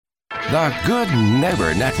The Good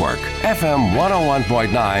Neighbor Network, FM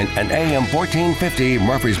 101.9 and AM 1450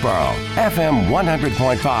 Murfreesboro, FM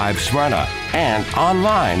 100.5 Smyrna, and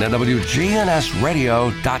online at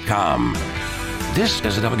WGNSradio.com. This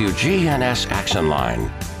is the WGNS Action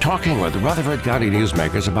Line, talking with Rutherford County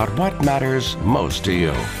newsmakers about what matters most to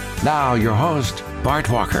you. Now, your host, Bart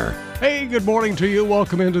Walker. Hey, good morning to you.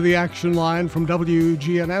 Welcome into the Action Line from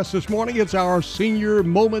WGNS. This morning, it's our Senior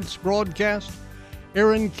Moments broadcast.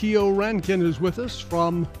 Erin Keogh-Rankin is with us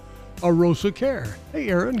from Arosa Care. Hey,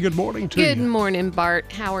 Erin, good morning to you. Good morning, Bart.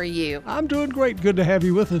 How are you? I'm doing great. Good to have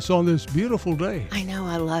you with us on this beautiful day. I know,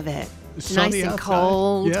 I love it. It's nice sunny and outside.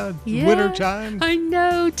 cold. Yeah, wintertime. I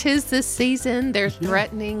know, 'tis the season. They're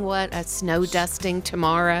threatening, a snow dusting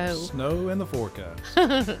tomorrow. Snow in the forecast.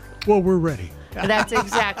 Well, we're ready. That's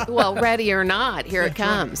exactly, well, ready or not, here it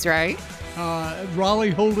comes, right?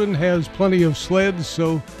 Raleigh Holden has plenty of sleds,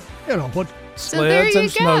 so, you know, what... So there Sleds you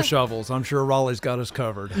and go. snow shovels. I'm sure Raleigh's got us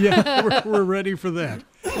covered. Yeah, we're ready for that.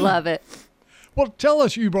 Love it. Well, tell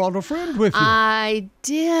us, you brought a friend with you. I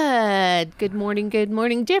did. Good morning,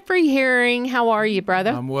 Jeffrey Herring. How are you,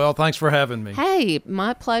 brother? I'm well. Thanks for having me. Hey,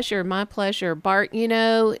 my pleasure. Bart, you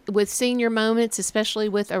know, with Senior Moments, especially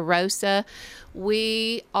with Arosa,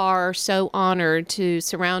 we are so honored to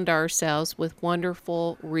surround ourselves with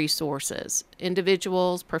wonderful resources,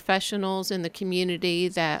 individuals, professionals in the community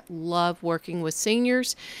that love working with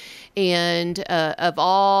seniors and of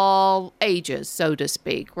all ages, so to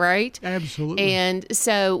speak, right? Absolutely. And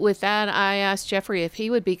so with that, I asked Jeffrey if he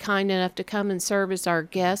would be kind enough to come and serve as our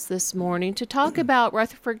guest this morning to talk about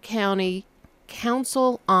Rutherford County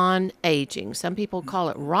Council on Aging. Some people call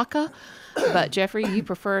it ROCA, but Jeffrey, you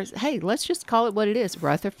prefer, hey, let's just call it what it is,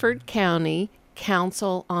 Rutherford County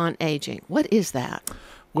Council on Aging. What is that?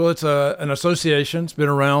 Well, it's an association. It's been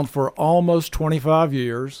around for almost 25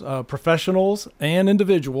 years. Professionals and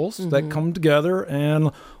individuals that come together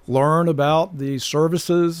and learn about the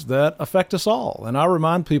services that affect us all. And I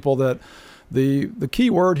remind people that the key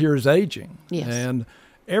word here is aging. Yes. And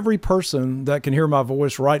every person that can hear my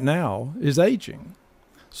voice right now is aging.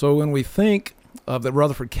 So when we think of the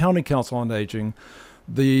Rutherford County Council on Aging,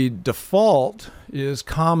 the default is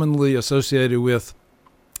commonly associated with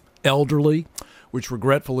elderly, which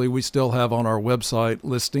regretfully we still have on our website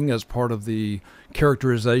listing as part of the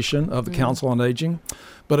characterization of the Council on Aging.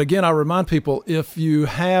 But again, I remind people, if you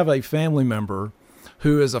have a family member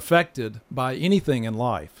who is affected by anything in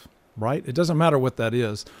life, right? It doesn't matter what that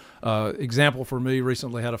is. Example for me,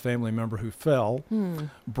 recently had a family member who fell,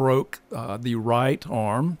 broke the right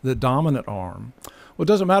arm, the dominant arm. Well, it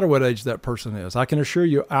doesn't matter what age that person is. I can assure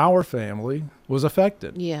you our family was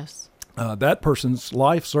affected. Yes. That person's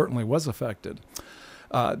life certainly was affected.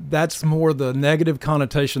 That's more the negative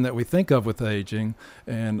connotation that we think of with aging,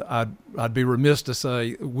 and I'd be remiss to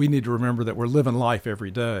say we need to remember that we're living life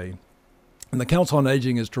every day. And the Council on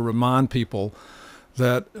Aging is to remind people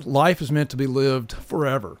that life is meant to be lived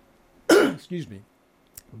forever. Excuse me.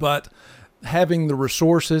 But having the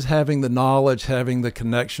resources, having the knowledge, having the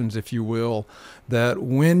connections, if you will, that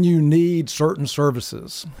when you need certain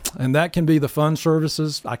services, and that can be the fun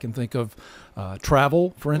services, I can think of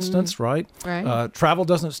travel, for instance, right? Right. Travel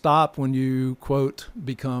doesn't stop when you, quote,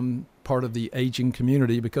 become part of the aging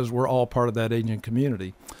community, because we're all part of that aging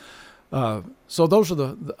community. So those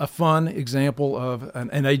are a fun example of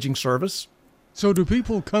an aging service. So do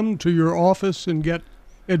people come to your office and get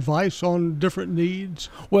advice on different needs?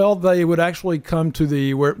 Well, they would actually come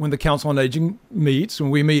to when the Council on Aging meets, and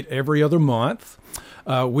we meet every other month.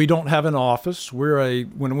 We don't have an office.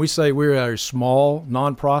 When we say we're a small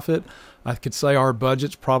nonprofit, I could say our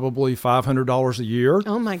budget's probably $500 a year.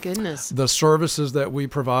 Oh, my goodness. The services that we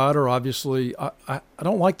provide are obviously, I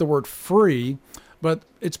don't like the word free, but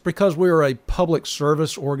it's because we are a public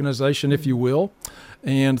service organization, if you will,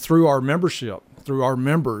 and through our membership, through our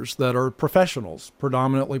members that are professionals,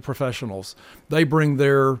 predominantly professionals, they bring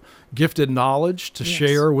their gifted knowledge to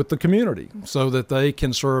share with the community so that they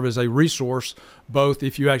can serve as a resource, both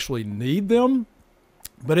if you actually need them,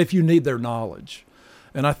 but if you need their knowledge.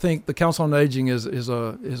 And I think the Council on Aging is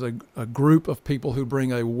a group of people who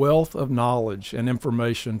bring a wealth of knowledge and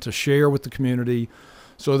information to share with the community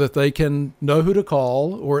so that they can know who to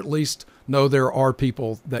call, or at least know there are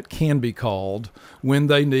people that can be called when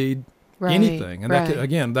they need anything.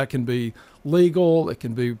 And that can be legal, it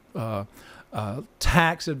can be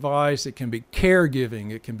tax advice, it can be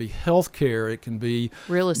caregiving, it can be healthcare, it can be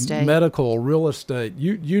real estate, medical, real estate.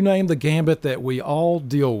 You name the gambit that we all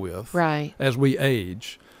deal with as we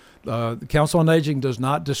age. The Council on Aging does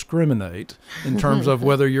not discriminate in terms of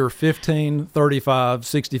whether you're 15, 35,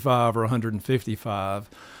 65, or 155.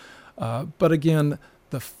 But again,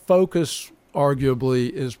 the focus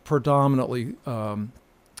arguably is predominantly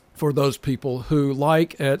for those people who,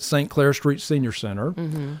 like at St. Clair Street Senior Center,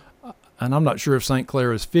 and I'm not sure if St.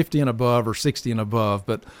 Clair is 50 and above or 60 and above,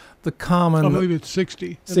 but the common... I believe it's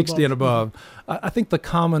 60. 60 and above. I think the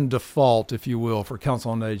common default, if you will, for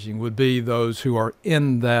Council on Aging would be those who are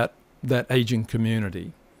in that aging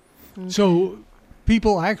community. Okay. So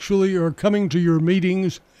people actually are coming to your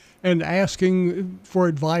meetings and asking for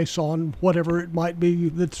advice on whatever it might be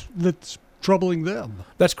that's troubling them.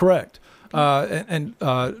 That's correct. And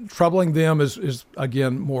troubling them is,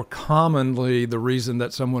 again, more commonly the reason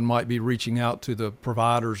that someone might be reaching out to the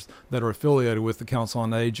providers that are affiliated with the Council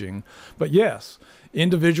on Aging. But yes,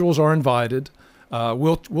 individuals are invited.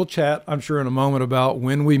 We'll chat, I'm sure, in a moment about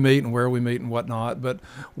when we meet and where we meet and whatnot. But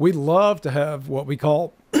we love to have what we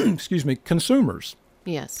call, consumers.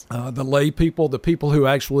 Yes. The lay people, the people who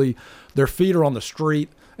actually, their feet are on the street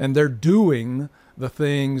and they're doing the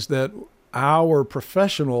things that our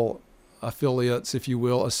professional affiliates, if you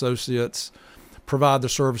will, associates, provide the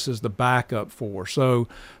services, the backup for. So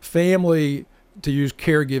family, to use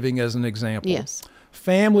caregiving as an example. Yes.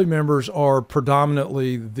 Family members are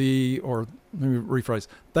predominantly let me rephrase,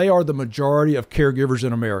 they are the majority of caregivers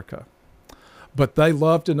in America. But they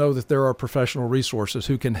love to know that there are professional resources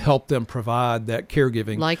who can help them provide that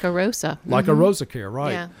caregiving. Like Arosa. Like Arosa Care,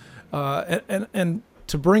 right. Yeah. And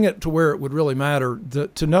to bring it to where it would really matter,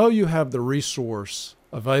 to know you have the resource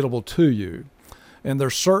available to you, and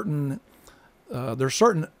there's certain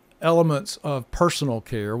elements of personal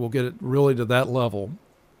care, we'll get it really to that level,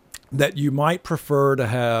 that you might prefer to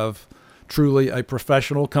have truly a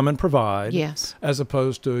professional come and provide, yes, as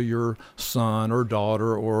opposed to your son or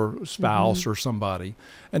daughter or spouse or somebody.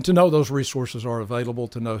 And to know those resources are available,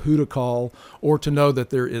 to know who to call, or to know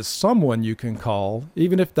that there is someone you can call,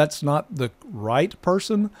 even if that's not the right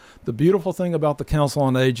person. The beautiful thing about the Council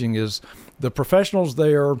on Aging is the professionals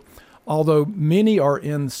there, although many are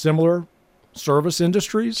in similar service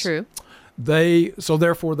industries. True. So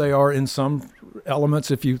therefore they are in some elements,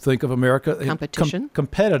 if you think of America, competition,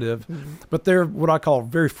 competitive, but they're what I call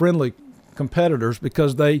very friendly competitors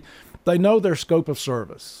because they know their scope of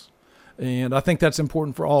service. And I think that's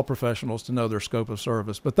important for all professionals to know their scope of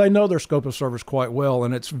service, but they know their scope of service quite well.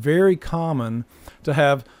 And it's very common to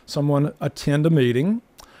have someone attend a meeting,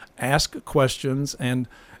 ask questions, and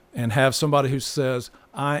have somebody who says,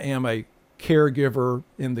 I am a caregiver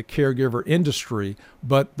in the caregiver industry,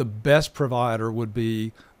 but the best provider would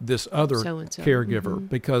be this other so-and-so caregiver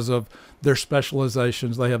because of their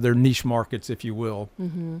specializations. They have their niche markets, if you will.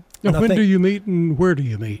 Now, when do you meet and where do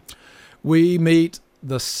you meet? We meet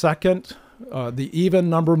the second, the even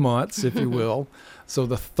number months, if you will. So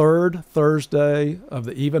the third Thursday of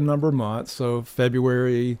the even number month, so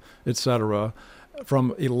February, etc.,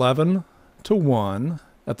 from 11 to 1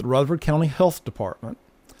 at the Rutherford County Health Department.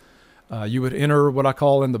 You would enter what I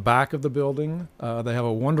call in the back of the building. They have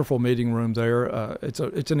a wonderful meeting room there. It's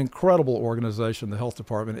an incredible organization, the health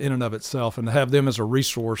department, in and of itself, and to have them as a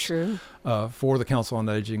resource for the Council on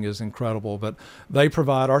Aging is incredible. But they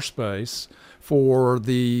provide our space for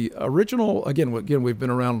the original. Again, we've been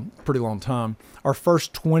around a pretty long time. Our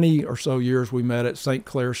first 20 or so years, we met at St.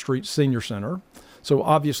 Clair Street Senior Center. So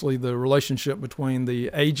obviously, the relationship between the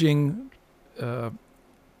aging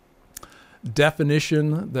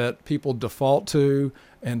definition that people default to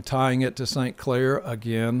and tying it to St. Clair,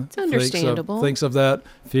 again, it's understandable. Thinks of that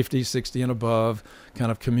 50, 60 and above kind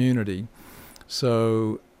of community.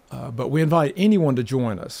 So, but we invite anyone to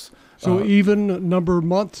join us. So even number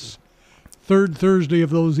months, third Thursday of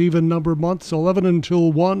those even number months, 11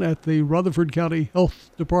 until 1 at the Rutherford County Health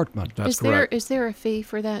Department. That's correct. Is there a fee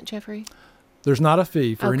for that, Jeffrey? There's not a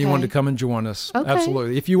fee for anyone to come and join us. Okay.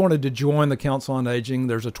 Absolutely. If you wanted to join the Council on Aging,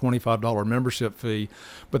 there's a $25 membership fee,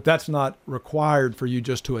 but that's not required for you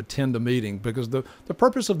just to attend a meeting because the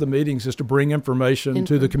purpose of the meetings is to bring information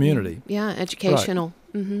to the community. Yeah, educational.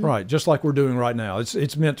 Right. Mm-hmm. Right, just like we're doing right now.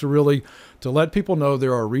 It's meant to really to let people know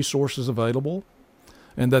there are resources available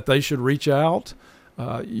and that they should reach out.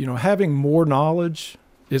 Having more knowledge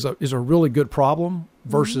is a really good problem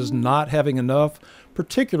versus not having enough,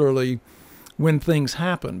 particularly when things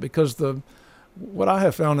happen, because what I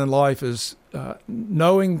have found in life is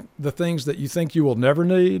knowing the things that you think you will never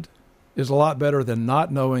need is a lot better than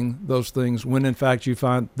not knowing those things when in fact you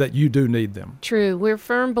find that you do need them. True. We're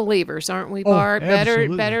firm believers, aren't we, Bart?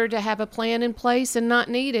 Absolutely. Better to have a plan in place and not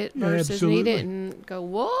need it versus Absolutely. need it and go,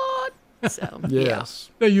 what? So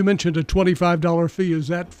Yes. Now, you mentioned a $25 fee. Is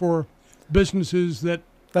that for businesses that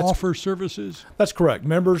offer services? That's correct.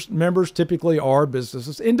 Members typically are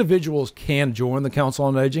businesses. Individuals can join the Council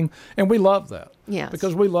on Aging, and we love that. Yes.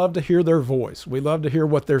 Because we love to hear their voice. We love to hear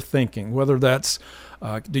what they're thinking, whether that's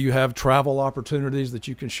do you have travel opportunities that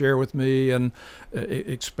you can share with me and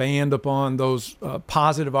expand upon those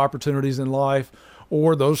positive opportunities in life,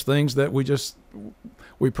 or those things that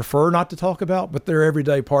we prefer not to talk about, but they're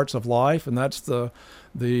everyday parts of life, and that's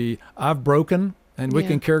the I've broken, and we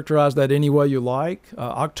can characterize that any way you like.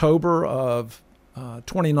 October of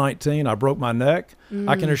 2019, I broke my neck.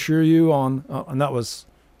 I can assure you and that was,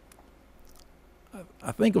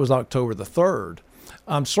 I think it was October the 3rd.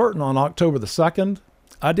 I'm certain on October the 2nd,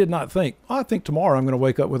 I did not think, I think tomorrow I'm going to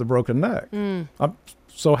wake up with a broken neck.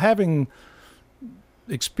 So having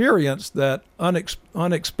experienced that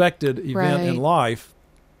unexpected event in life,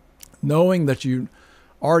 knowing that you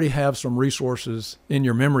already have some resources in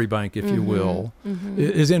your memory bank, if you will,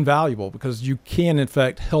 is invaluable, because you can, in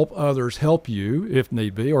fact, help others help you if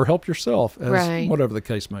need be, or help yourself, as whatever the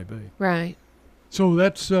case may be. Right. So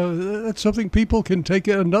that's something people can take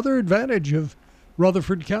another advantage of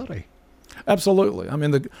Rutherford County. Absolutely. I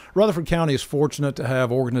mean, Rutherford County is fortunate to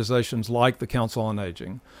have organizations like the Council on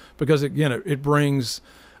Aging, because, again, it brings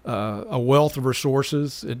a wealth of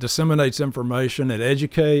resources. It disseminates information. It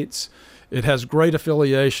educates. It has great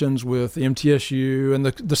affiliations with MTSU and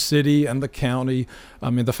the city and the county. I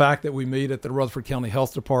mean, the fact that we meet at the Rutherford County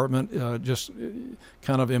Health Department just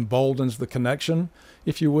kind of emboldens the connection,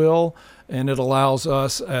 if you will, and it allows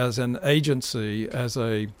us as an agency, as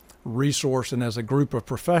a resource, and as a group of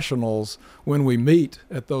professionals, when we meet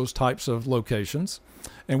at those types of locations.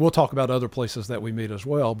 And we'll talk about other places that we meet as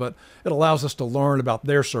well, but it allows us to learn about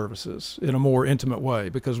their services in a more intimate way,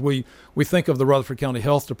 because we think of the Rutherford County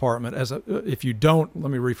Health Department as if you don't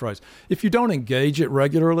engage it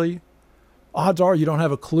regularly, odds are you don't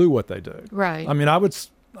have a clue what they do. Right. I mean, I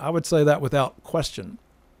would say that without question.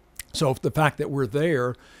 So the fact that we're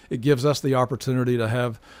there, it gives us the opportunity to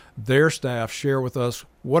have their staff share with us,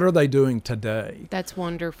 what are they doing today? That's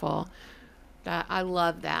wonderful. I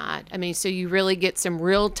love that. I mean, so you really get some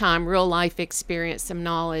real-time, real-life experience, some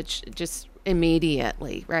knowledge just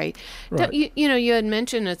immediately, right? Right. You had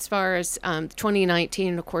mentioned as far as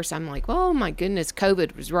 2019, of course, I'm like, oh my goodness,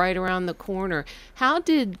 COVID was right around the corner. How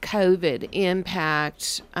did COVID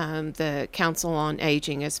impact the Council on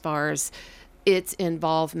Aging as far as its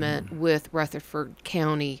involvement with Rutherford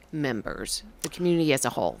County members, the community as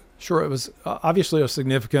a whole? Sure. It was obviously a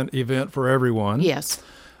significant event for everyone. Yes.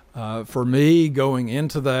 For me, going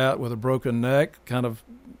into that with a broken neck kind of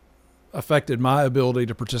affected my ability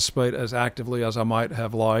to participate as actively as I might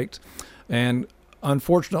have liked. And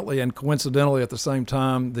unfortunately and coincidentally at the same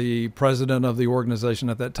time, the president of the organization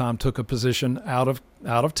at that time took a position out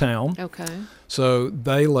of town. Okay. So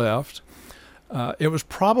they left. It was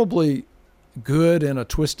probably good in a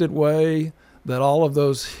twisted way that all of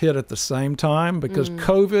those hit at the same time, because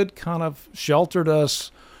COVID kind of sheltered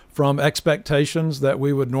us from expectations that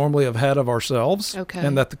we would normally have had of ourselves,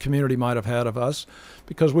 and that the community might have had of us,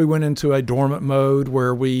 because we went into a dormant mode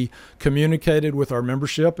where we communicated with our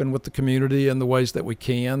membership and with the community in the ways that we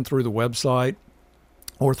can through the website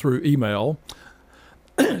or through email.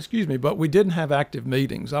 Excuse me, but we didn't have active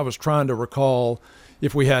meetings. I was trying to recall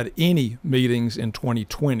if we had any meetings in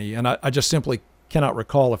 2020, and I just simply cannot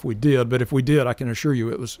recall if we did, but if we did, I can assure you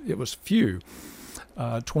it was few.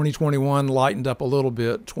 2021 lightened up a little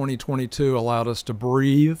bit. 2022 allowed us to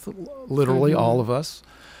breathe, literally all of us,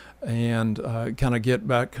 and kind of get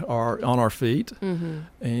back on our feet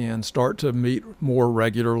and start to meet more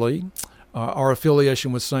regularly. Our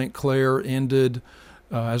affiliation with St. Clair ended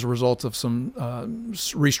as a result of some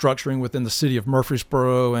restructuring within the city of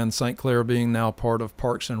Murfreesboro, and St. Clair being now part of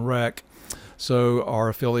Parks and Rec. So our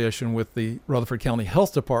affiliation with the Rutherford County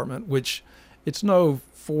Health Department, which it's no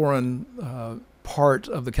foreign part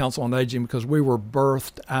of the Council on Aging, because we were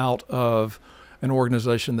birthed out of an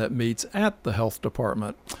organization that meets at the health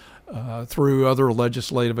department through other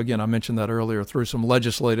legislative, again, I mentioned that earlier, through some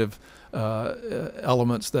legislative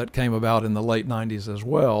elements that came about in the late 90s as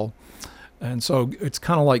well. And so it's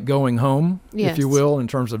kind of like going home, if you will, in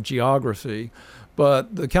terms of geography.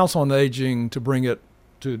 But the Council on Aging, to bring it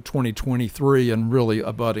to 2023 and really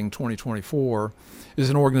abutting 2024, is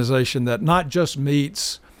an organization that not just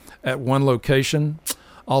meets at one location,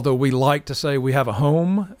 although we like to say we have a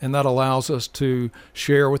home, and that allows us to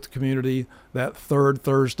share with the community that third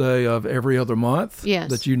Thursday of every other month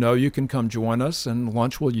that you can come join us, and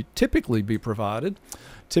lunch will typically be provided,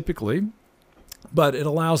 but it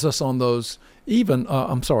allows us on those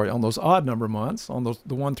on those odd number months, on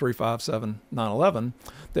the 1, 3, 5, 7, 9, 11,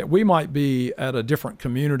 that we might be at a different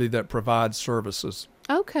community that provides services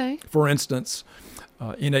Okay. For instance,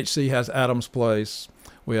 NHC has Adams Place.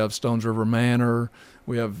 We have Stones River Manor.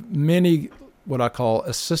 We have many what I call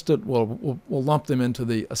assisted, we'll lump them into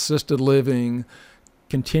the assisted living,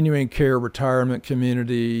 continuing care retirement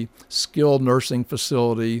community, skilled nursing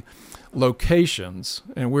facility locations.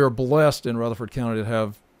 And we are blessed in Rutherford County to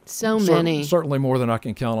have so many. Certainly more than I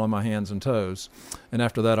can count on my hands and toes. And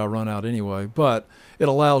after that, I run out anyway. But it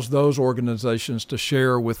allows those organizations to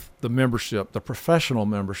share with the membership, the professional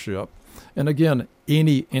membership, and again,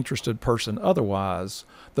 any interested person otherwise,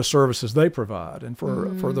 the services they provide. And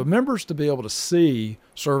for the members to be able to see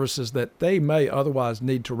services that they may otherwise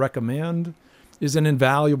need to recommend is an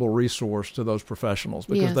invaluable resource to those professionals,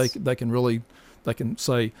 because they can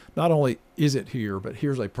say, not only is it here, but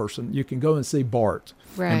here's a person. You can go and see Bart,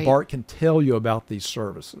 and Bart can tell you about these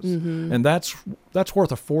services. And that's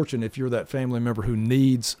worth a fortune if you're that family member who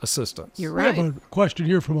needs assistance. You're right. We have a question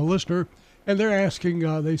here from a listener, and they're asking,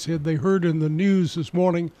 they said they heard in the news this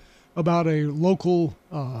morning about a local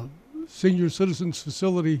senior citizens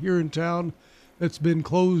facility here in town that's been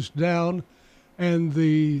closed down, and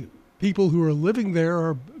the people who are living there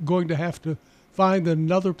are going to have to find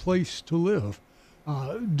another place to live.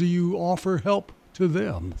 Do you offer help to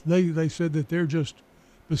them? They said that they're just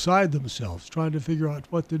beside themselves trying to figure out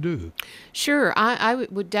what to do. Sure. I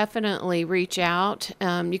would definitely reach out.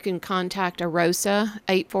 You can contact Arosa,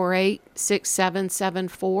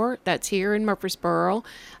 848-6774. That's here in Murfreesboro.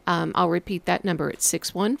 I'll repeat that number. It's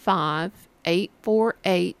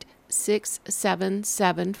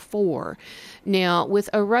 615-848-6774. Now, with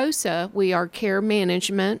Arosa, we are care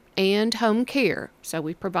management and home care. So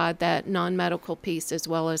we provide that non-medical piece as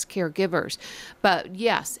well as caregivers. But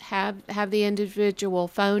yes, have the individual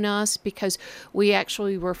phone us, because we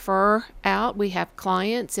actually refer out. We have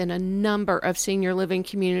clients in a number of senior living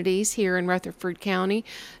communities here in Rutherford County.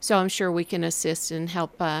 So I'm sure we can assist and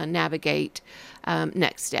help navigate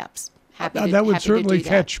next steps. That would certainly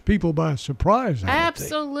catch people by surprise.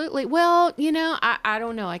 Absolutely. Well, I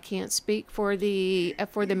don't know. I can't speak for the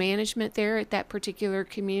management there at that particular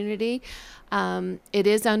community. It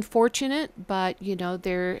is unfortunate, but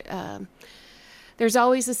there's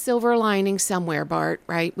always a silver lining somewhere, Bart.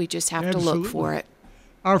 Right? We just have to look for it.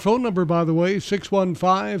 Our phone number, by the way,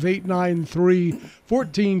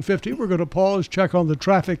 615-893-1450. We're going to pause, check on the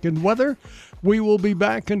traffic and weather. We will be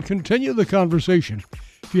back and continue the conversation.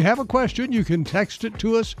 If you have a question, you can text it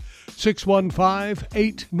to us,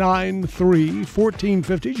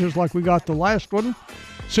 615-893-1450, just like we got the last one,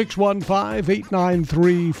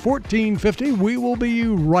 615-893-1450. We will be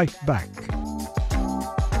right back.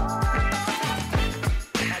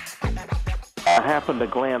 I happened to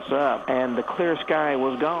glance up, and the clear sky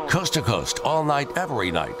was gone. Coast to coast, all night,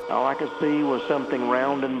 every night. All I could see was something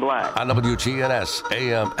round and black. On WGNS,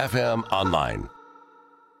 AM, FM, online.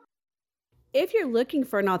 If you're looking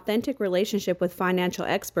for an authentic relationship with financial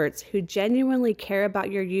experts who genuinely care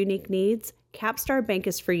about your unique needs, Capstar Bank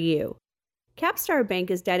is for you. Capstar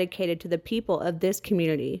Bank is dedicated to the people of this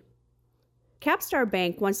community. Capstar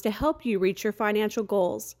Bank wants to help you reach your financial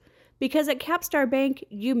goals, because at Capstar Bank,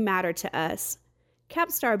 you matter to us.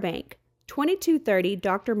 Capstar Bank, 2230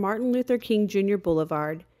 Dr. Martin Luther King Jr.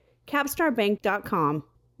 Boulevard, capstarbank.com.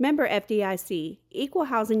 Member FDIC, Equal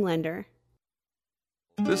Housing Lender.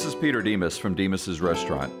 This is Peter Demas from Demas's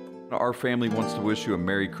Restaurant. Our family wants to wish you a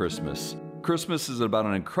Merry Christmas. Christmas is about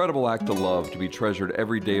an incredible act of love to be treasured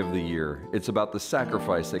every day of the year. It's about the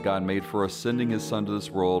sacrifice that God made for us, sending His Son to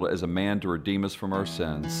this world as a man to redeem us from our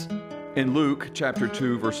sins. In Luke chapter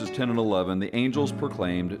 2, verses 10 and 11, the angels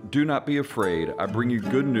proclaimed, "Do not be afraid. I bring you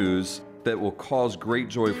good news that will cause great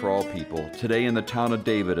joy for all people. Today in the town of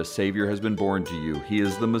David, a Savior has been born to you. He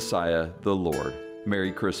is the Messiah, the Lord."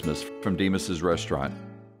 Merry Christmas from Demas's Restaurant.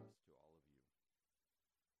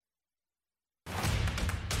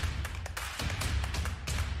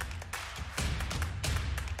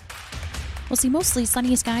 We'll see mostly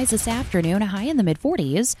sunny skies this afternoon, a high in the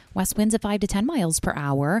mid-40s. West winds at 5 to 10 miles per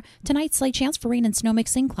hour. Tonight, slight chance for rain and snow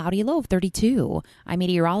mixing, cloudy, low of 32. I'm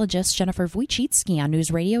meteorologist Jennifer Wojcicki on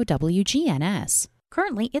News Radio WGNS.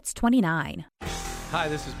 Currently, it's 29. Hi,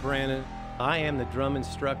 this is Brandon. I am the drum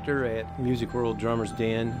instructor at Music World Drummers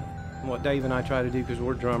Den. What Dave and I try to do, because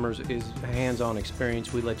we're drummers, is hands-on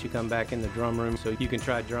experience. We let you come back in the drum room so you can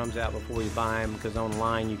try drums out before you buy them, because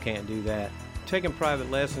online you can't do that. Taking private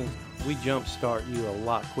lessons, we jumpstart you a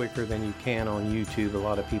lot quicker than you can on YouTube. A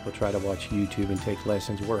lot of people try to watch YouTube and take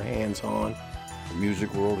lessons. We're hands-on. The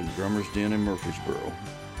Music World and Drummers Den in Murfreesboro,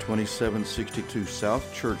 2762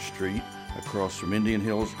 South Church Street, across from Indian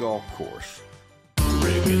Hills Golf Course.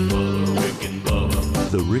 Rick and Bubba, Rick and Bubba.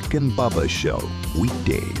 The Rick and Bubba Show,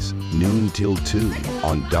 weekdays, noon till 2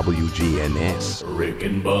 on WGNS. Rick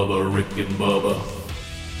and Bubba, Rick and Bubba.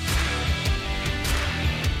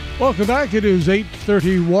 Welcome back. It is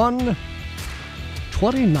 8:31,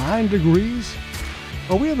 29 degrees.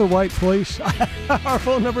 Are we in the right place? Our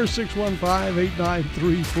phone number is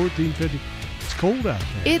 615-893-1450. It's cold out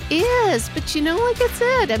there. It is, but you know, like I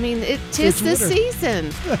said, I mean, it's this winter.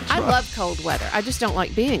 season. I right. love cold weather. I just don't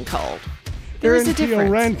like being cold. There is Erin a difference.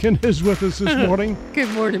 Keogh-Rankin is with us this morning.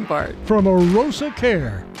 Good morning, Bart. From Arosa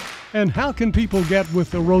Care. And how can people get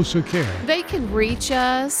with Arosa Care? They can reach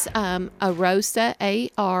us, Arosa,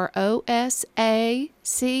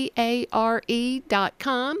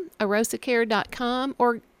 AROSACARE.com, arosacare.com,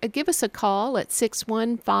 or give us a call at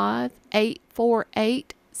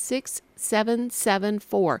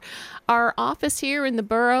 615-848-6774. Our office here in the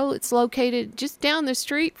borough, it's located just down the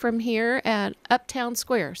street from here at Uptown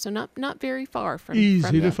Square, so not very far from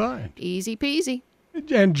Easy to find. Easy peasy.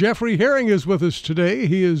 And Jeffrey Herring is with us today.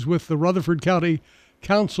 He is with the Rutherford County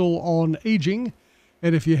Council on Aging.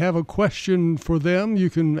 And if you have a question for them, you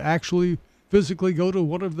can actually physically go to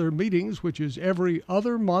one of their meetings, which is every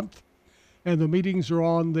other month. And the meetings are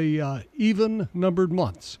on the even-numbered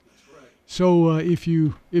months. So if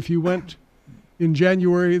you went in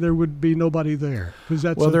January, there would be nobody there, because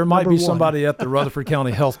that's well, there might be one. somebody at the Rutherford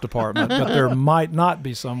County Health Department, but there might not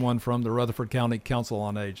be someone from the Rutherford County Council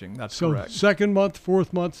on Aging. That's correct. So second month,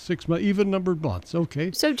 fourth month, 6 month, even-numbered months.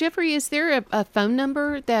 Okay. So Jeffrey, is there a phone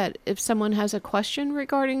number that if someone has a question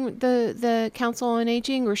regarding the Council on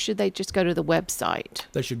Aging, or should they just go to the website?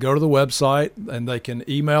 They should go to the website, and they can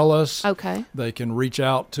email us. Okay. They can reach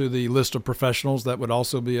out to the list of professionals that would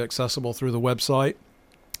also be accessible through the website.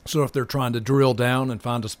 So if they're trying to drill down and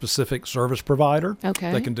find a specific service provider,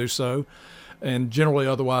 okay, they can do so. And generally,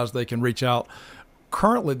 otherwise, they can reach out.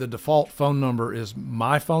 Currently, the default phone number is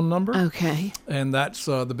my phone number. Okay. And that's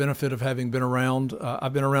the benefit of having been around.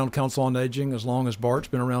 I've been around Council on Aging as long as Bart's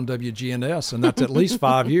been around WGNS, and that's at least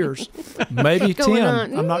 5 years, maybe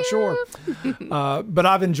 10. I'm not sure. But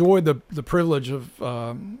I've enjoyed the privilege of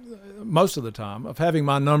most of the time of having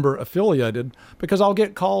my number affiliated, because I'll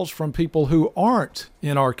get calls from people who aren't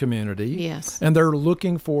in our community. Yes. And they're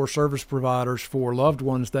looking for service providers for loved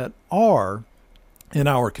ones that are in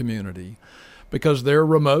our community, because they're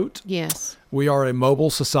remote. Yes. We are a mobile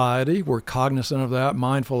society. We're cognizant of that,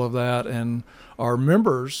 mindful of that, and our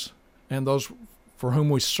members and those for whom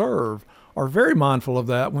we serve are very mindful of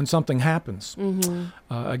that when something happens. Mm-hmm.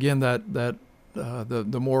 Again, the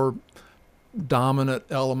more dominant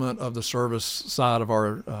element of the service side of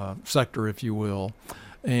our sector, if you will,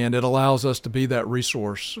 and it allows us to be that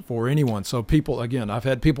resource for anyone. So people, again, I've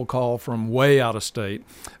had people call from way out of state,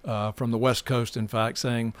 from the West Coast, in fact,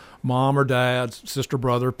 saying, mom or dad, sister,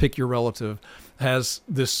 brother, pick your relative, has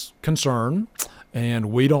this concern,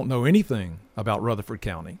 and we don't know anything about Rutherford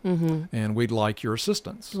County, mm-hmm, and we'd like your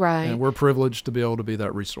assistance. Right. And we're privileged to be able to be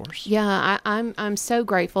that resource. Yeah, I'm so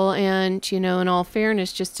grateful. And, you know, in all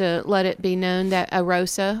fairness, just to let it be known that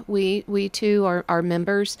Arosa, we too are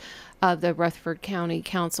members of the Rutherford County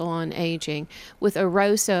Council on Aging. With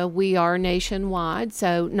Arosa, we are nationwide,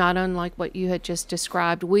 so not unlike what you had just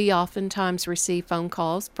described, we oftentimes receive phone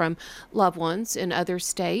calls from loved ones in other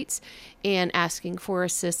states and asking for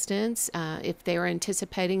assistance if they're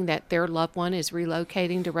anticipating that their loved one is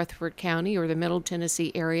relocating to Rutherford County or the Middle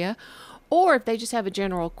Tennessee area. Or if they just have a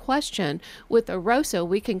general question, with Arosa,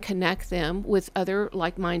 we can connect them with other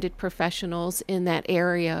like-minded professionals in that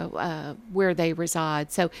area where they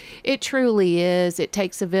reside. So it truly is. It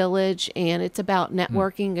takes a village, and it's about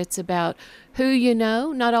networking. It's about who you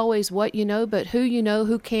know, not always what you know, but who you know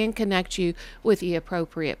who can connect you with the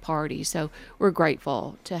appropriate party. So we're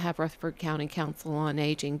grateful to have Rutherford County Council on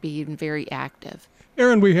Aging being very active.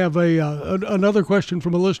 Erin, we have another question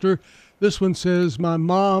from a listener. This one says, my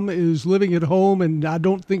mom is living at home, and I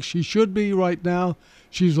don't think she should be right now.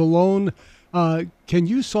 She's alone. Can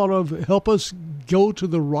you sort of help us go to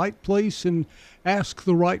the right place and ask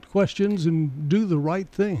the right questions and do the right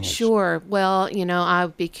things? Sure. Well, you know, I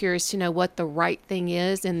would be curious to know what the right thing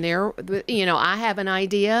is. And there, you know, I have an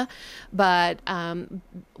idea, but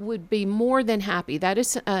would be more than happy. That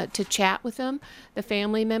is to chat with them, the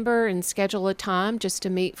family member, and schedule a time just to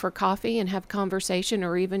meet for coffee and have conversation,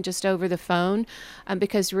 or even just over the phone,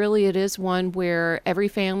 because really it is one where every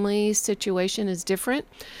family situation is different.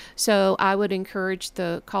 So I would encourage encourage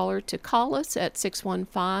the caller to call us at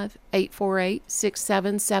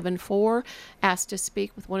 615-848-6774. Ask to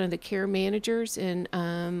speak with one of the care managers, and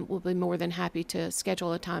we'll be more than happy to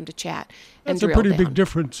schedule a time to chat. That's a pretty big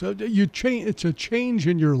difference. It's a change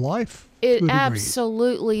in your life. It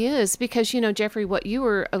absolutely is, because, Jeffrey, what you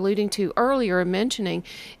were alluding to earlier and mentioning,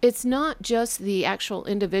 it's not just the actual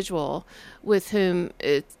individual with whom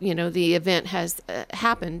the event has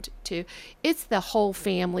happened to. It's the whole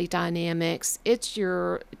family dynamics. It's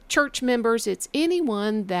your church members. It's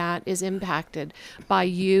anyone that is impacted by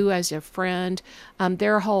you as a friend.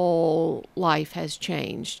 Their whole life has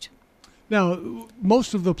changed. Now,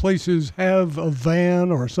 most of the places have a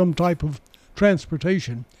van or some type of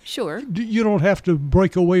transportation. Sure. You don't have to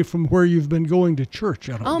break away from where you've been going to church,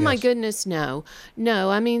 I don't guess. My goodness, no.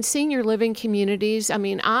 I mean, senior living communities,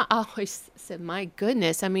 I always said, my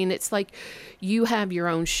goodness, it's like you have your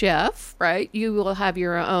own chef, right? You will have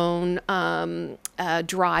your own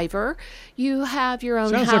driver. You have your own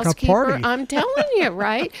Sounds housekeeper. like a party. I'm telling you,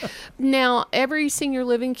 right? Now, every senior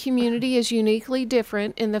living community is uniquely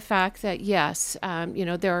different in the fact that, yes,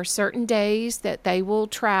 there are certain days that they will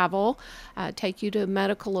travel, take you to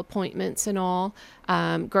medical appointments and all,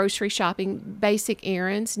 grocery shopping, basic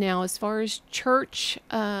errands. Now, as far as church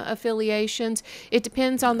affiliations, it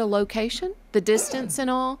depends on the location, the distance and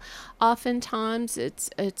all. Oftentimes,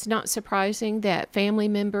 it's not surprising that family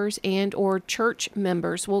members and or church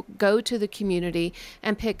members will go to the community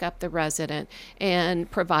and pick up the resident and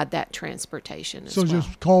provide that transportation as well. So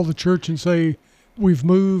just call the church and say, we've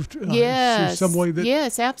moved. Yes. Some way that...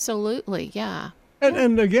 Yes, absolutely. Yeah.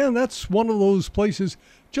 And again, that's one of those places,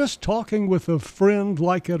 just talking with a friend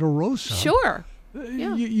like at Arosa. Sure.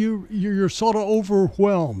 Yeah. You're sort of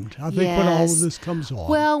overwhelmed, I think, when all of this comes on.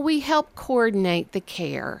 Well, we help coordinate the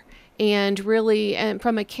care. And really,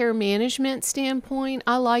 from a care management standpoint,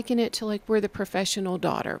 I liken it to like we're the professional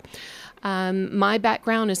daughter. My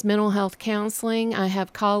background is mental health counseling. I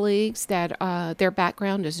have colleagues that their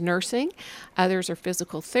background is nursing. Others are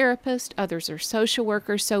physical therapists. Others are social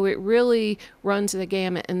workers. So it really runs the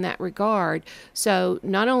gamut in that regard. So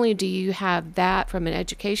not only do you have that from an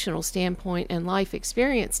educational standpoint and life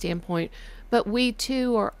experience standpoint, but we,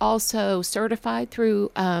 too, are also certified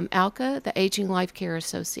through ALCA, the Aging Life Care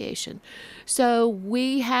Association. So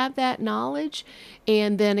we have that knowledge.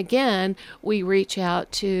 And then, again, we reach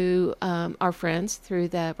out to our friends through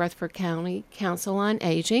the Rutherford County Council on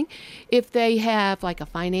Aging. If they have, like, a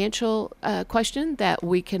financial question that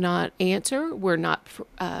we cannot answer,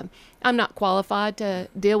 I'm not qualified to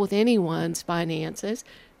deal with anyone's finances.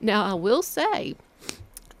 Now, I will say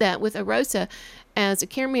that with Arosa, as a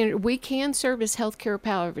care manager, we can serve as healthcare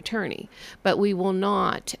power of attorney, but we will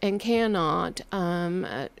not and cannot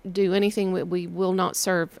do anything. We will not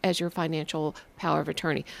serve as your financial power of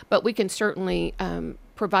attorney, but we can certainly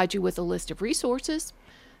provide you with a list of resources,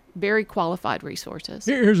 very qualified resources.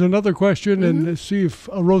 Here's another question, and see if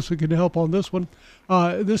Arosa can help on this one.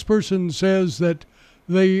 This person says that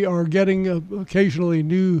they are getting occasionally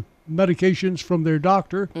new medications from their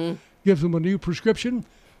doctor, gives them a new prescription.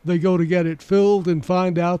 They go to get it filled and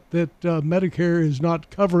find out that Medicare is not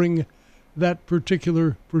covering that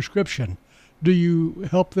particular prescription. Do you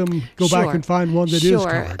help them go back and find one that is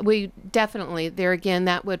covered? Sure. We definitely, there again,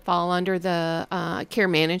 that would fall under the care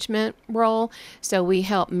management role. So we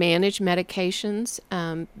help manage medications,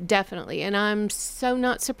 definitely. And I'm so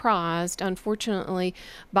not surprised, unfortunately,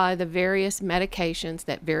 by the various medications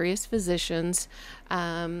that various physicians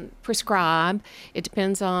prescribe. It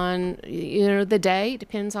depends on, the day, it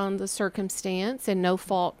depends on the circumstance, and no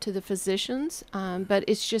fault to the physicians. But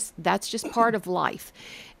that's just part of life.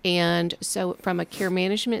 And so from a care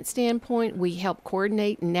management standpoint, we help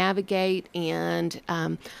coordinate and navigate. And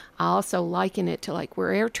I also liken it to like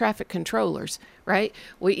we're air traffic controllers, right?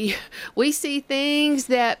 We see things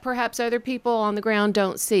that perhaps other people on the ground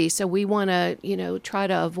don't see. So we want to, try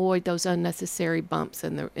to avoid those unnecessary bumps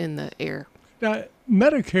in the air. Now,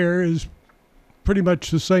 Medicare is pretty much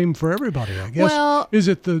the same for everybody, I guess. Well, is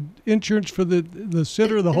it the insurance for the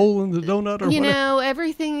sitter, the hole in the donut, or whatever?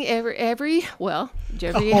 Everything,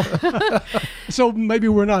 Jeffrey. So maybe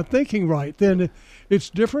we're not thinking right. Then it's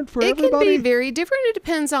different for everybody? It can be very different. It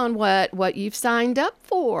depends on what you've signed up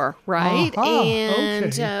for, right?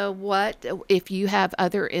 And what if you have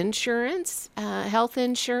other insurance, health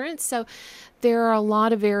insurance. So there are a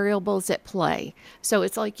lot of variables at play. So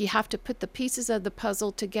it's like you have to put the pieces of the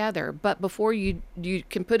puzzle together. But before you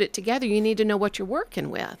can put it together, you need to know what you're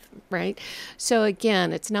working with, right? So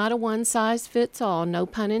again, it's not a one-size-fits-all, no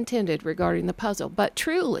pun intended, regarding the puzzle. But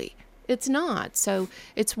truly, It's not. So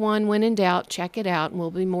it's one, when in doubt, check it out, and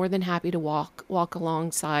we'll be more than happy to walk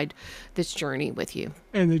alongside this journey with you.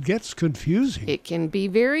 And it gets confusing. It can be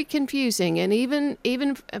very confusing. And even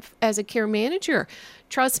as a care manager,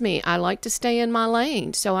 trust me, I like to stay in my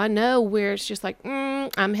lane. So I know where it's just like,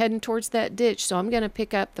 I'm heading towards that ditch. So I'm going to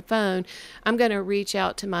pick up the phone. I'm going to reach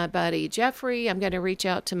out to my buddy, Jeffrey. I'm going to reach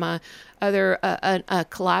out to my other a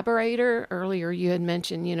collaborator. Earlier you had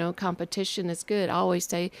mentioned, competition is good. I always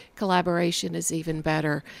say collaboration is even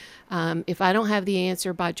better. If I don't have the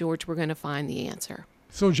answer, by George, we're going to find the answer.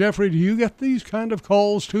 So, Jeffrey, do you get these kind of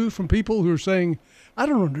calls, too, from people who are saying, I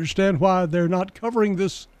don't understand why they're not covering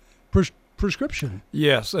this prescription?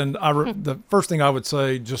 Yes, and the first thing I would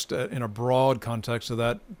say, just in a broad context of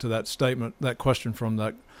that statement, that question from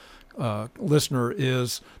that listener,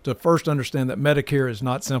 is to first understand that Medicare is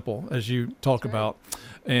not simple, as you talk about,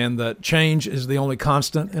 and that change is the only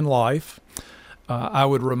constant in life. I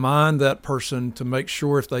would remind that person to make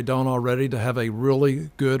sure, if they don't already, to have a really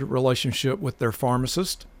good relationship with their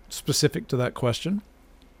pharmacist specific to that question.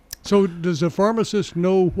 So does a pharmacist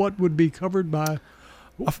know what would be covered by?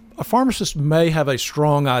 A pharmacist may have a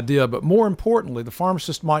strong idea, but more importantly, the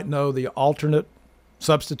pharmacist might know the alternate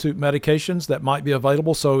substitute medications that might be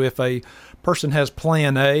available. So if a person has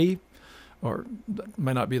Plan A, or that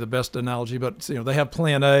may not be the best analogy, but they have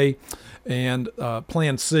Plan A, and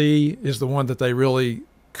Plan C is the one that they really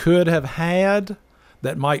could have had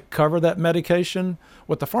that might cover that medication.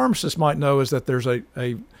 What the pharmacist might know is that there's a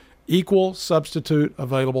equal substitute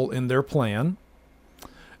available in their plan,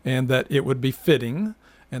 and that it would be fitting,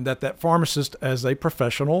 and that pharmacist, as a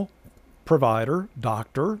professional provider,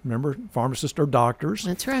 doctor, remember, pharmacists are doctors.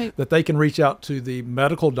 That's right. That they can reach out to the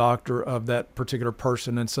medical doctor of that particular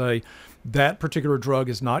person and say, that particular drug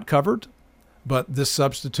is not covered, but this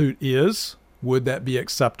substitute is. Would that be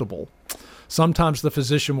acceptable? Sometimes the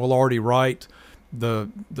physician will already write the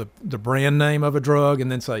brand name of a drug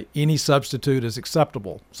and then say any substitute is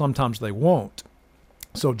acceptable. Sometimes they won't.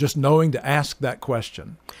 So just knowing to ask that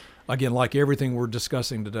question, again, like everything we're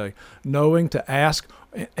discussing today, knowing to ask,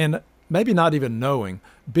 and maybe not even knowing,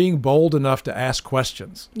 being bold enough to ask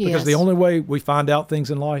questions. Yes. Because the only way we find out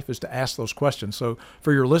things in life is to ask those questions. So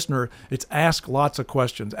for your listener, it's ask lots of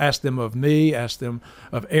questions. Ask them of me, ask them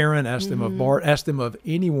of Erin, ask them of Bart, ask them of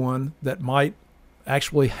anyone that might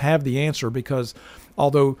actually have the answer, because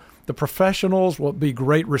although the professionals will be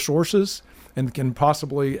great resources and can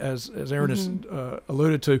possibly, as Erin has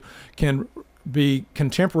alluded to, can be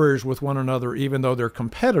contemporaries with one another, even though they're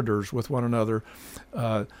competitors with one another,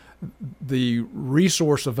 the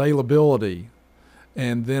resource availability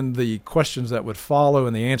and then the questions that would follow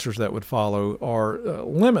and the answers that would follow are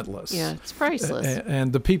limitless. Yeah, it's priceless.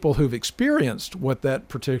 And the people who've experienced what that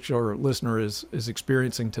particular listener is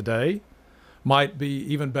experiencing today might be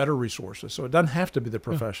even better resources. So it doesn't have to be the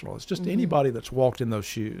professional. It's just anybody that's walked in those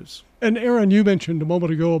shoes. And Erin, you mentioned a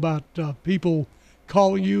moment ago about people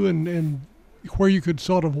calling you and where you could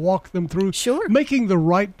sort of walk them through. Sure. Making the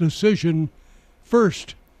right decision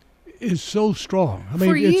first is so strong. I mean,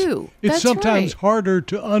 for you. It's That's sometimes right. harder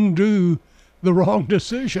to undo the wrong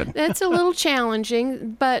decision. That's a little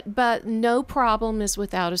challenging, but no problem is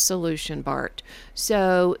without a solution, Bart.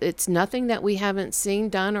 So it's nothing that we haven't seen,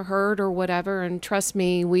 done, or heard, or whatever. And trust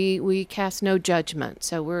me, we cast no judgment.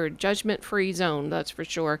 So we're a judgment-free zone, that's for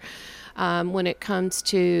sure. When it comes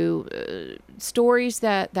to stories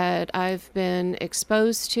that I've been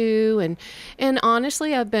exposed to, and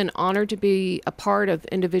honestly, I've been honored to be a part of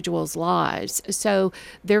individuals' lives. So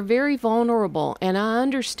they're very vulnerable, and I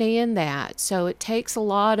understand that. So it takes a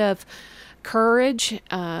lot of courage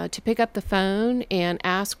to pick up the phone and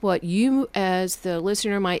ask what you, as the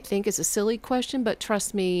listener, might think is a silly question, but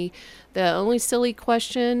trust me, the only silly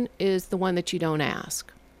question is the one that you don't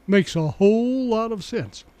ask. Makes a whole lot of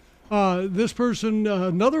sense. This person,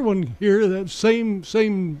 another one here, that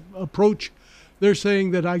same approach. They're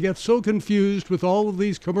saying that I get so confused with all of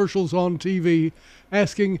these commercials on TV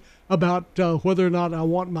asking about whether or not I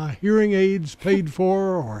want my hearing aids paid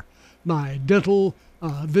for or my dental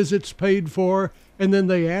visits paid for. And then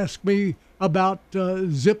they ask me about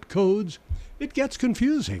zip codes. It gets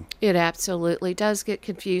confusing. It absolutely does get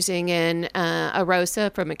confusing. And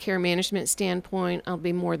Arosa, from a care management standpoint, I'll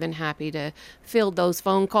be more than happy to field those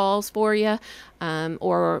phone calls for you,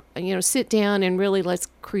 or sit down and really let's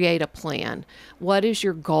create a plan. What is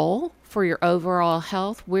your goal for your overall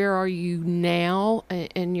health? Where are you now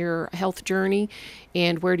in your health journey,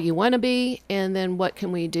 and where do you want to be? And then what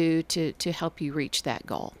can we do to help you reach that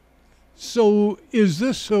goal? So is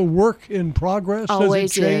this a work in progress?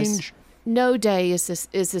 Always Does it change? no day is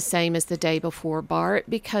the same as the day before, Bart,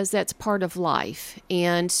 because that's part of life.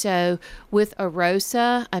 And so with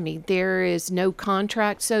Arosa, I mean, there is no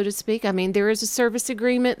contract, so to speak. I mean, there is a service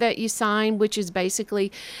agreement that you sign, which is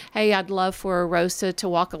basically, hey, I'd love for Arosa to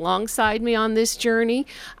walk alongside me on this journey.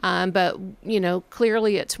 But,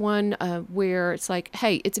 clearly it's one where it's like,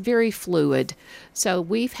 hey, it's very fluid. So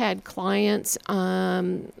we've had clients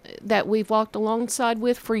that we've walked alongside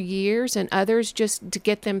with for years, and others just to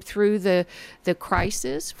get them through the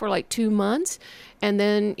crisis for like 2 months. And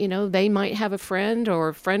then, they might have a friend or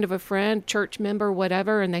a friend of a friend, church member,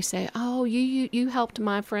 whatever, and they say, oh, you helped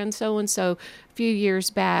my friend so-and-so a few years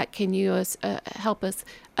back. Can you help us?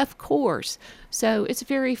 Of course. So it's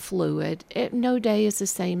very fluid. No day is the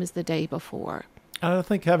same as the day before. I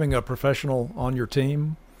think having a professional on your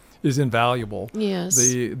team is invaluable. Yes.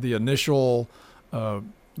 The initial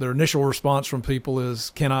their initial response from people is,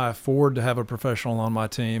 can I afford to have a professional on my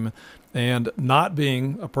team? And not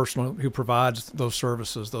being a person who provides those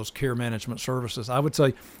services, those care management services, I would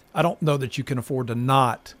say I don't know that you can afford to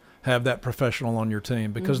not have that professional on your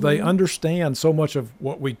team, because they understand so much of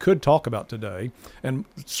what we could talk about today, and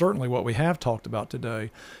certainly what we have talked about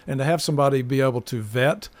today. And to have somebody be able to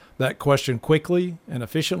vet that question quickly and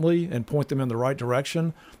efficiently and point them in the right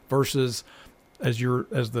direction versus, as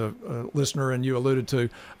the listener and you alluded to,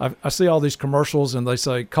 I see all these commercials and they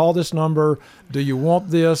say, call this number. Do you want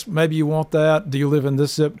this? Maybe you want that. Do you live in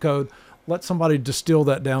this zip code? Let somebody distill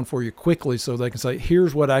that down for you quickly so they can say,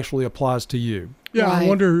 here's what actually applies to you. Yeah, Right. I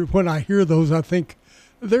wonder, when I hear those, I think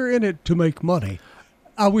they're in it to make money.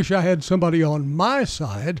 I wish I had somebody on my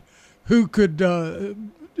side who could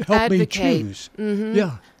help me choose. Mm-hmm.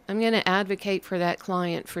 Yeah. I'm going to advocate for that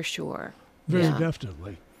client for sure. Very Yeah.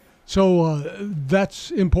 definitely. So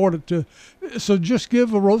that's important so just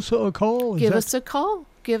give Arosa a call. Give us a call.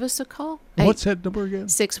 What's that number again?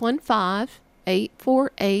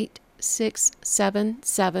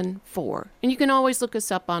 615-848-6774. And you can always look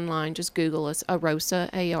us up online. Just Google us, Arosa,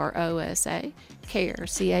 A-R-O-S-A, CARE,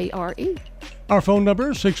 C-A-R-E. Our phone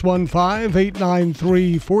number is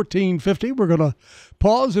 615-893-1450. We're going to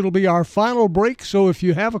pause. It'll be our final break. So if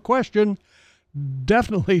you have a question,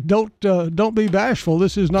 definitely don't be bashful.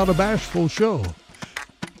 This is not a bashful show.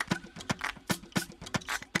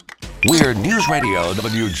 We're News Radio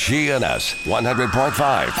WGNS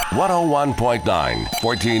 100.5, 101.9,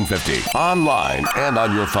 1450. Online and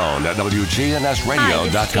on your phone at Hi, this is Gina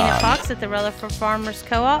WGNSradio.com. Fox at the Rutherford Farmers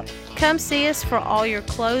Co-op. Come see us for all your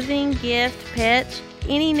clothing, gift, pets,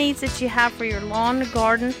 any needs that you have for your lawn or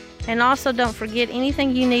garden. And also don't forget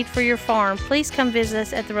anything you need for your farm. Please come visit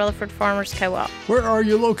us at the Rutherford Farmers Co-op. Where are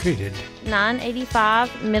you located?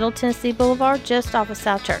 985 Middle Tennessee Boulevard, just off of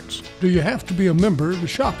South Church. Do you have to be a member to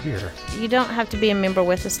shop here? You don't have to be a member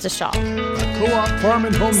with us to shop. Co-op Farm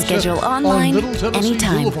and Home Schedule Center online on Middle Tennessee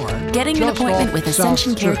anytime. Boulevard, Getting an just appointment off with South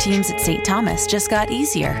Ascension Care Church. teams at St. Thomas just got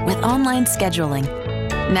easier with online scheduling.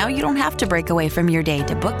 Now you don't have to break away from your day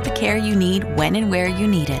to book the care you need when and where you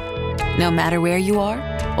need it. No matter where you are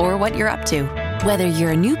or what you're up to, whether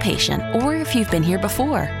you're a new patient or if you've been here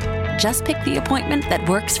before, just pick the appointment that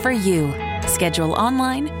works for you. Schedule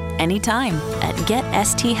online anytime at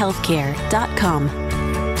getsthealthcare.com.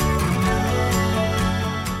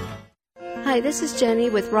 Hi, this is Jenny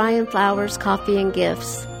with Ryan Flowers Coffee and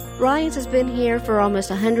Gifts. Ryan's has been here for almost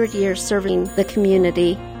 100 years serving the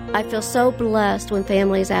community. I feel so blessed when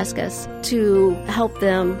families ask us to help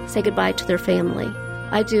them say goodbye to their family.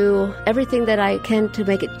 I do everything that I can to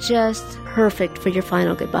make it just perfect for your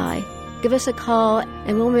final goodbye. Give us a call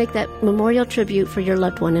and we'll make that memorial tribute for your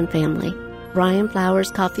loved one and family. Ryan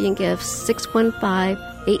Flowers Coffee and Gifts,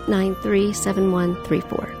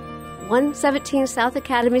 615-893-7134. 117 South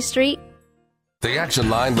Academy Street. The Action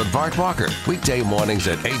Line with Bart Walker, weekday mornings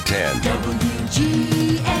at 8:10.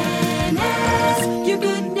 WGNS, your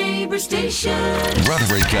good neighbor station.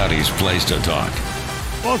 Rutherford County's place to talk.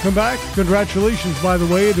 Welcome back. Congratulations, by the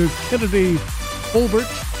way, to Kennedy Holbert,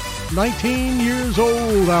 19 years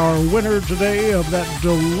old, our winner today of that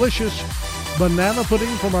delicious banana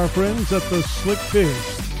pudding from our friends at the Slick Pig.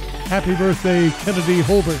 Happy birthday, Kennedy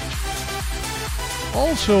Holbert.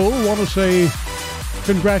 Also, want to say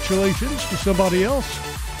congratulations to somebody else,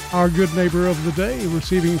 our good neighbor of the day,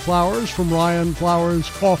 receiving flowers from Ryan Flowers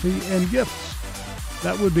Coffee and Gifts.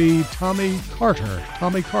 That would be Tommy Carter,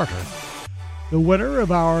 the winner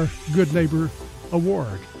of our Good Neighbor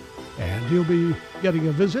Award. And he'll be getting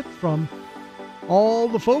a visit from all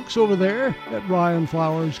the folks over there at Ryan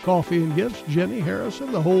Flowers Coffee and Gifts, Jenny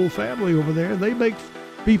Harrison, the whole family over there. They make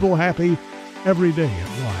people happy every day at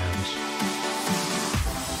Ryan's.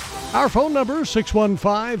 Our phone number is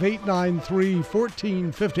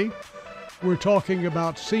 615-893-1450. We're talking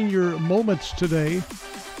about senior moments today.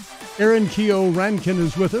 Erin Keogh-Rankin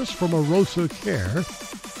is with us from Arosa Care,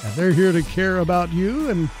 and they're here to care about you,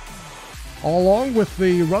 and along with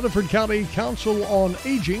the Rutherford County Council on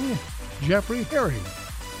Aging, Jeffrey Herring.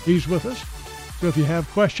 He's with us. So if you have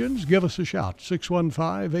questions, give us a shout.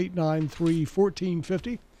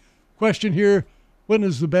 615-893-1450. Question here, when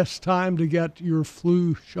is the best time to get your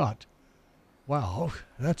flu shot? Wow,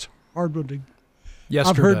 that's a hard one to...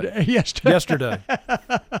 Yesterday. I've heard Yesterday. I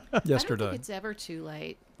don't think it's ever too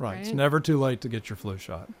late. Right. It's never too late to get your flu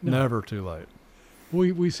shot. No. Never too late.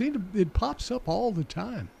 We see it pops up all the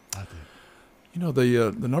time, I think. You know,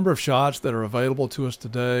 the number of shots that are available to us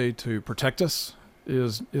today to protect us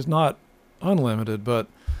is not unlimited, but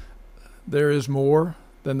there is more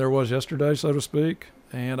than there was yesterday, so to speak.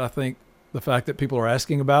 And I think the fact that people are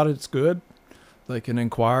asking about it, it's good. They can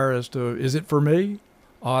inquire as to, is it for me?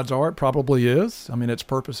 Odds are it probably is. I mean, its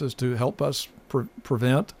purpose is to help us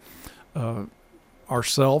prevent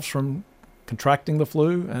ourselves from contracting the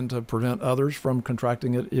flu and to prevent others from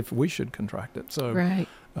contracting it if we should contract it. So right.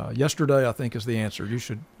 Yesterday, I think, is the answer. You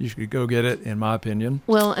should go get it, in my opinion.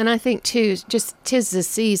 Well, and I think, too, just 'tis the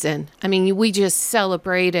season. I mean, we just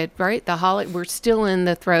celebrated, right? We're still in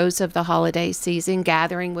the throes of the holiday season,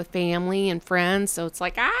 gathering with family and friends. So it's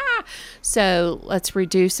like, So let's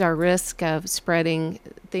reduce our risk of spreading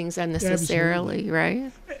things unnecessarily,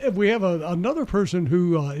 right? We have another person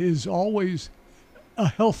who is always a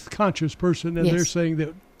health-conscious person, and they're saying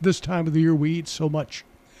that this time of the year we eat so much.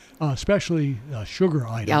 Especially sugar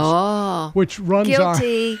items, which runs our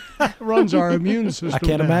immune system. I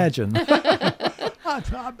can't imagine.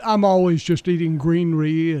 I'm always just eating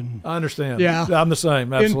greenery, and I understand. Yeah, I'm the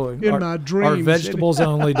same. Absolutely. In my dreams, our vegetables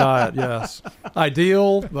only diet. Yes,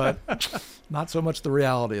 ideal, but not so much the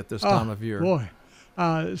reality at this time of year. Boy,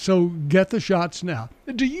 so get the shots now.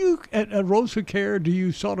 Do you at Arosa Care? Do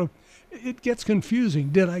you sort of? It gets confusing.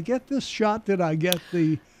 Did I get this shot? Did I get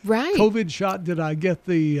the COVID shot? Did I get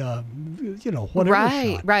the, whatever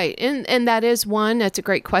shot? Right. And that is one, that's a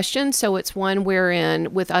great question. So it's one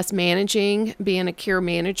wherein with us managing, being a care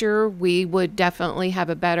manager, we would definitely have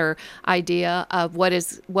a better idea of what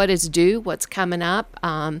is due, what's coming up.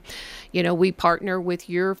 We partner with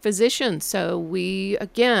your physician. So we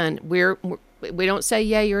don't say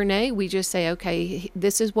yay or nay. We just say, okay,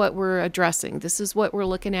 this is what we're addressing. This is what we're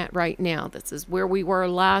looking at right now. This is where we were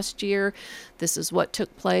last year. This is what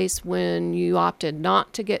took place when you opted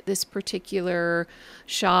not to get this particular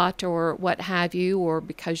shot or what have you, or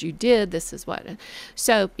because you did, this is what.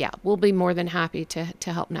 So, yeah, we'll be more than happy to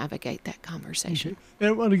help navigate that conversation.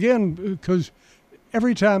 Okay. And again, because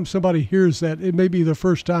every time somebody hears that, it may be the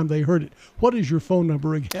first time they heard it. What is your phone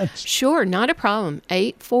number again? Sure, not a problem.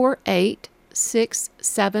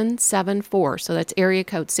 848-6774. So that's area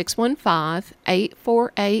code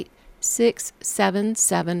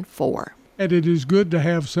 615-848-6774. And it is good to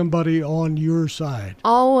have somebody on your side.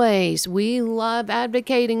 Always. We love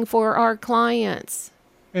advocating for our clients.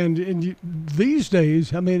 And these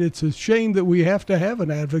days, I mean, it's a shame that we have to have an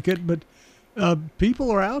advocate, but people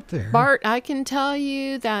are out there. Bart, I can tell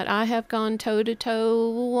you that I have gone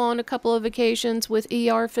toe-to-toe on a couple of occasions with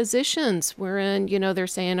ER physicians wherein, they're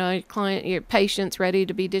saying, your patient's ready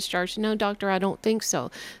to be discharged. No, doctor, I don't think so.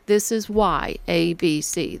 This is why, A, B,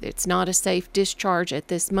 C. It's not a safe discharge at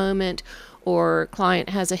this moment, or client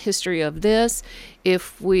has a history of this.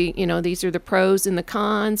 If we, these are the pros and the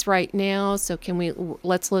cons right now, so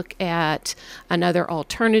let's look at another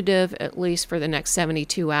alternative, at least for the next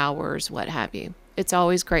 72 hours, what have you. It's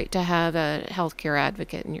always great to have a healthcare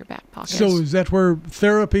advocate in your back pocket. So is that where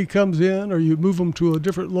therapy comes in, or you move them to a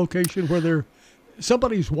different location where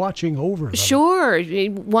somebody's watching over them? Sure.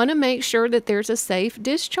 You want to make sure that there's a safe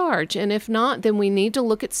discharge. And if not, then we need to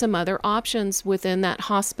look at some other options within that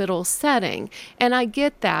hospital setting. And I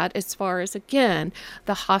get that as far as, again,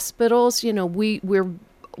 the hospitals, we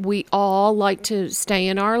all like to stay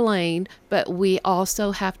in our lane, but we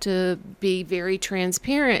also have to be very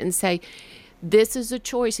transparent and say, this is a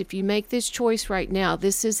choice. If you make this choice right now,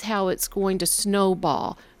 this is how it's going to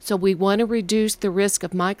snowball. So we want to reduce the risk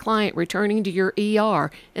of my client returning to your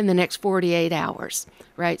ER in the next 48 hours,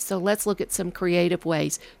 right? So let's look at some creative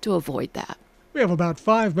ways to avoid that. We have about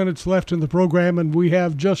 5 minutes left in the program, and we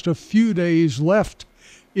have just a few days left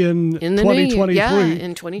in 2023. Yeah,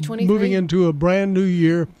 in 2023. Moving into a brand new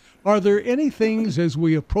year. Are there any things as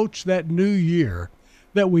we approach that new year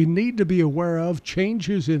that we need to be aware of,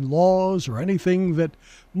 changes in laws or anything that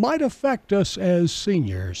might affect us as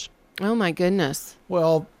seniors? Oh, my goodness.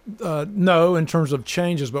 Well, No, in terms of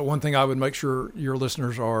changes, but one thing I would make sure your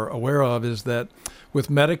listeners are aware of is that with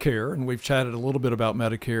Medicare, and we've chatted a little bit about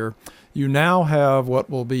Medicare, you now have what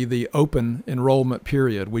will be the open enrollment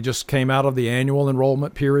period. We just came out of the annual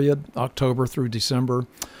enrollment period, October through December,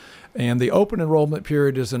 and the open enrollment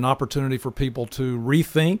period is an opportunity for people to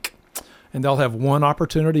rethink, and they'll have one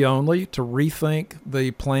opportunity only to rethink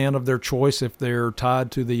the plan of their choice if they're tied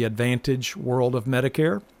to the Advantage world of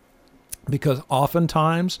Medicare. Because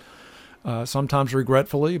oftentimes, sometimes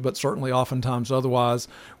regretfully, but certainly oftentimes otherwise,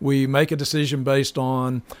 we make a decision based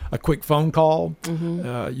on a quick phone call.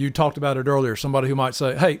 Mm-hmm. You talked about it earlier. Somebody who might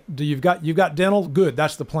say, "Hey, you've got dental? Good,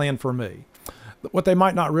 that's the plan for me." What they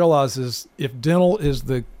might not realize is if dental is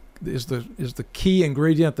the key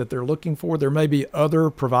ingredient that they're looking for, there may be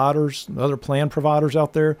other providers, other plan providers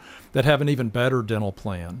out there that have an even better dental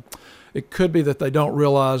plan. It could be that they don't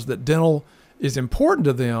realize that dental is important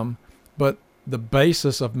to them, but the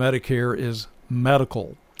basis of Medicare is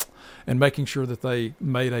medical, and making sure that they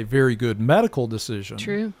made a very good medical decision.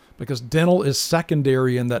 True. Because dental is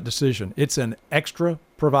secondary in that decision. It's an extra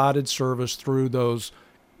provided service through those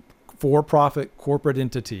for-profit corporate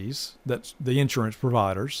entities, that's the insurance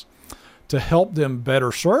providers, to help them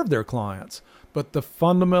better serve their clients. But the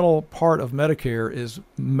fundamental part of Medicare is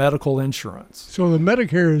medical insurance. So the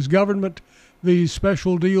Medicare is government. These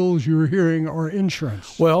special deals you're hearing are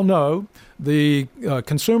insurance. Well, no. The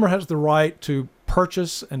consumer has the right to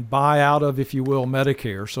purchase and buy out of, if you will,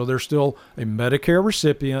 Medicare. So they're still a Medicare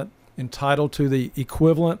recipient entitled to the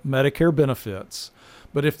equivalent Medicare benefits.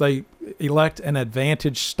 But if they elect an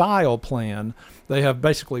Advantage style plan, they have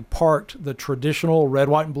basically parked the traditional red,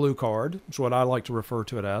 white, and blue card, is what I like to refer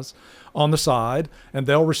to it as, on the side, and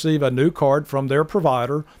they'll receive a new card from their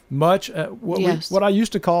provider, much what I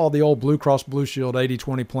used to call the old Blue Cross Blue Shield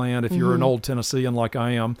 80-20 plan. If you're an old Tennessean like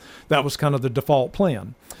I am, that was kind of the default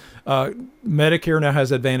plan. Medicare now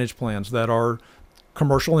has Advantage plans that are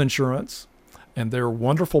commercial insurance, and they're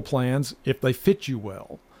wonderful plans if they fit you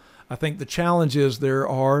well. I think the challenge is there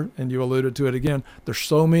are, and you alluded to it again, there's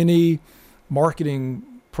so many marketing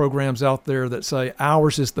programs out there that say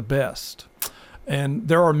ours is the best. And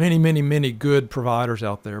there are many, many, many good providers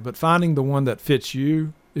out there, but finding the one that fits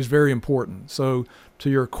you is very important. So to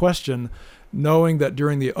your question, knowing that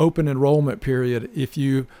during the open enrollment period, if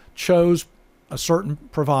you chose a certain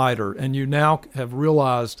provider and you now have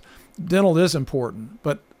realized dental is important,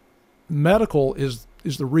 but medical is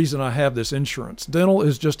the reason I have this insurance. Dental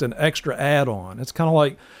is just an extra add-on. It's kind of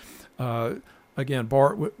like, again,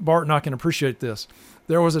 Bart and I can appreciate this.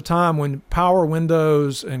 There was a time when power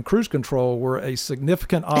windows and cruise control were a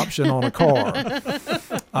significant option on a car.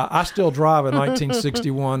 I still drive a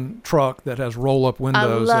 1961 truck that has roll-up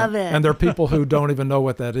windows. I love it. And there are people who don't even know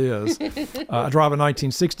what that is. I drive a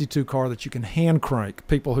 1962 car that you can hand crank.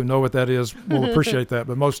 People who know what that is will appreciate that,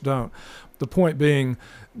 but most don't. The point being,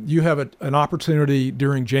 you have an opportunity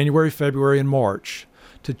during January, February, and March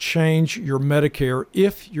to change your Medicare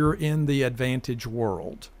if you're in the Advantage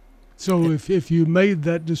world. So if you made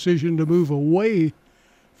that decision to move away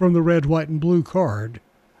from the red, white, and blue card,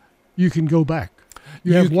 you can go back.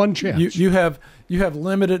 You have one chance. You have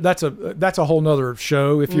limited. That's a whole nother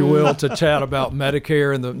show, if you will, to chat about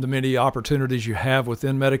Medicare and the many opportunities you have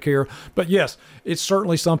within Medicare. But yes, it's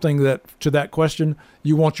certainly something that, to that question,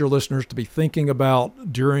 you want your listeners to be thinking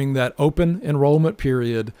about during that open enrollment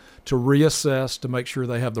period to reassess to make sure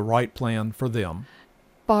they have the right plan for them.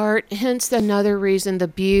 Bart, hence another reason, the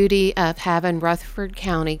beauty of having Rutherford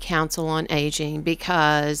County Council on Aging,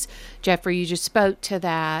 because Geoffrey, you just spoke to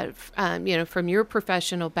that, from your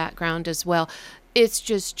professional background as well. It's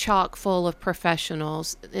just chock full of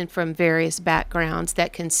professionals and from various backgrounds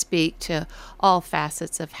that can speak to all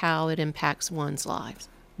facets of how it impacts one's life.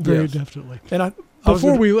 Very definitely. And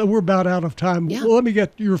before we're about out of time, let me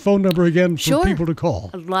get your phone number again for people to call.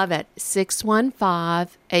 I love it.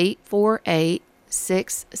 615-848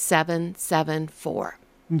 6774.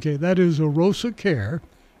 Okay, that is Arosa Care,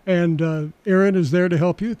 and Erin is there to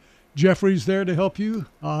help you. Geoffrey's there to help you.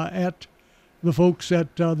 At the folks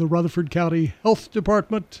at the Rutherford County Health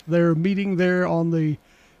Department, they're meeting there on the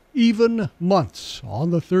even months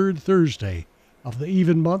on the third Thursday of the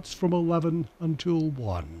even months from 11 until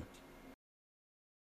 1.